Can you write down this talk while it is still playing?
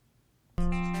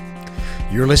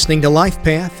You're listening to Life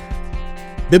Path,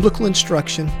 biblical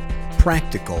instruction,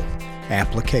 practical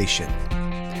application.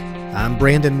 I'm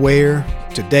Brandon Ware.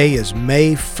 Today is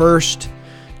May 1st,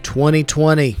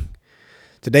 2020.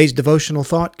 Today's devotional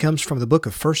thought comes from the book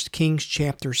of 1 Kings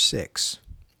chapter 6.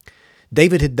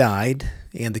 David had died,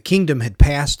 and the kingdom had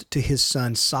passed to his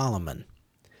son Solomon.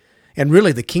 And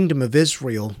really, the kingdom of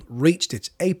Israel reached its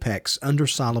apex under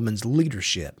Solomon's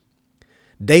leadership.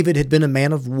 David had been a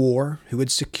man of war who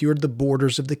had secured the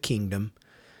borders of the kingdom,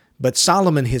 but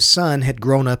Solomon, his son, had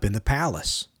grown up in the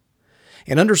palace.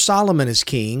 And under Solomon as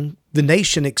king, the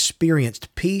nation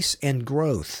experienced peace and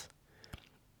growth.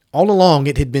 All along,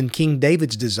 it had been King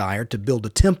David's desire to build a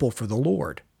temple for the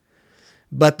Lord.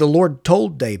 But the Lord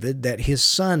told David that his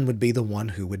son would be the one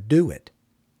who would do it.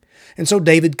 And so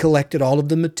David collected all of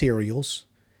the materials,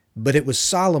 but it was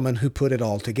Solomon who put it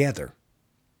all together.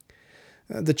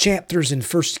 The chapters in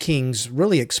 1 Kings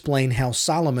really explain how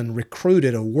Solomon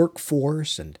recruited a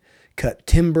workforce and cut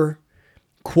timber,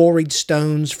 quarried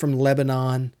stones from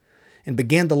Lebanon, and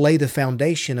began to lay the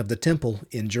foundation of the temple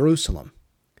in Jerusalem.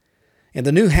 And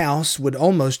the new house would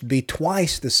almost be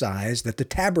twice the size that the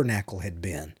tabernacle had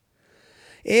been.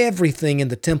 Everything in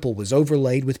the temple was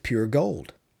overlaid with pure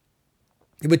gold.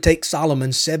 It would take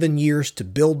Solomon 7 years to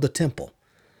build the temple,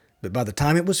 but by the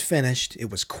time it was finished, it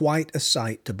was quite a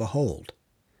sight to behold.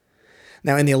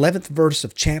 Now, in the 11th verse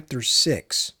of chapter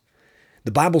 6,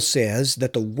 the Bible says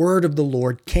that the word of the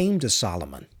Lord came to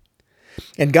Solomon.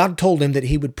 And God told him that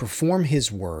he would perform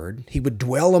his word, he would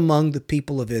dwell among the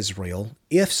people of Israel,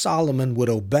 if Solomon would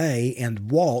obey and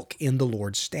walk in the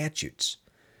Lord's statutes.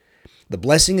 The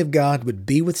blessing of God would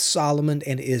be with Solomon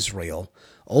and Israel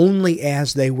only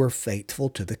as they were faithful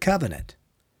to the covenant.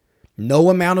 No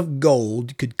amount of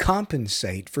gold could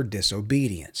compensate for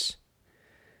disobedience.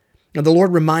 Now, the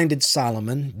Lord reminded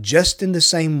Solomon, just in the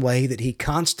same way that he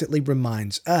constantly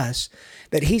reminds us,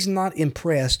 that he's not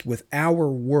impressed with our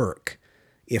work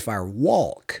if our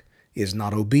walk is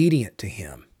not obedient to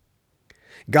him.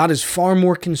 God is far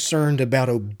more concerned about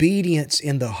obedience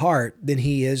in the heart than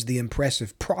he is the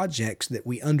impressive projects that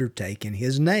we undertake in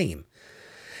his name.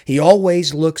 He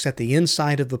always looks at the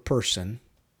inside of a person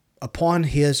upon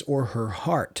his or her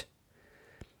heart.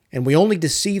 And we only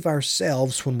deceive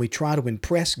ourselves when we try to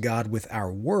impress God with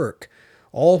our work,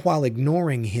 all while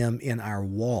ignoring him in our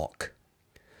walk.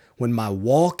 When my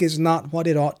walk is not what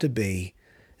it ought to be,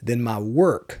 then my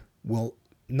work will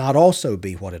not also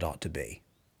be what it ought to be.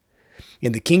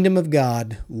 In the kingdom of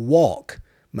God, walk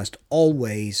must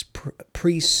always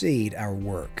precede our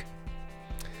work.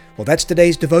 Well, that's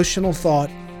today's devotional thought.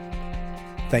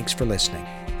 Thanks for listening.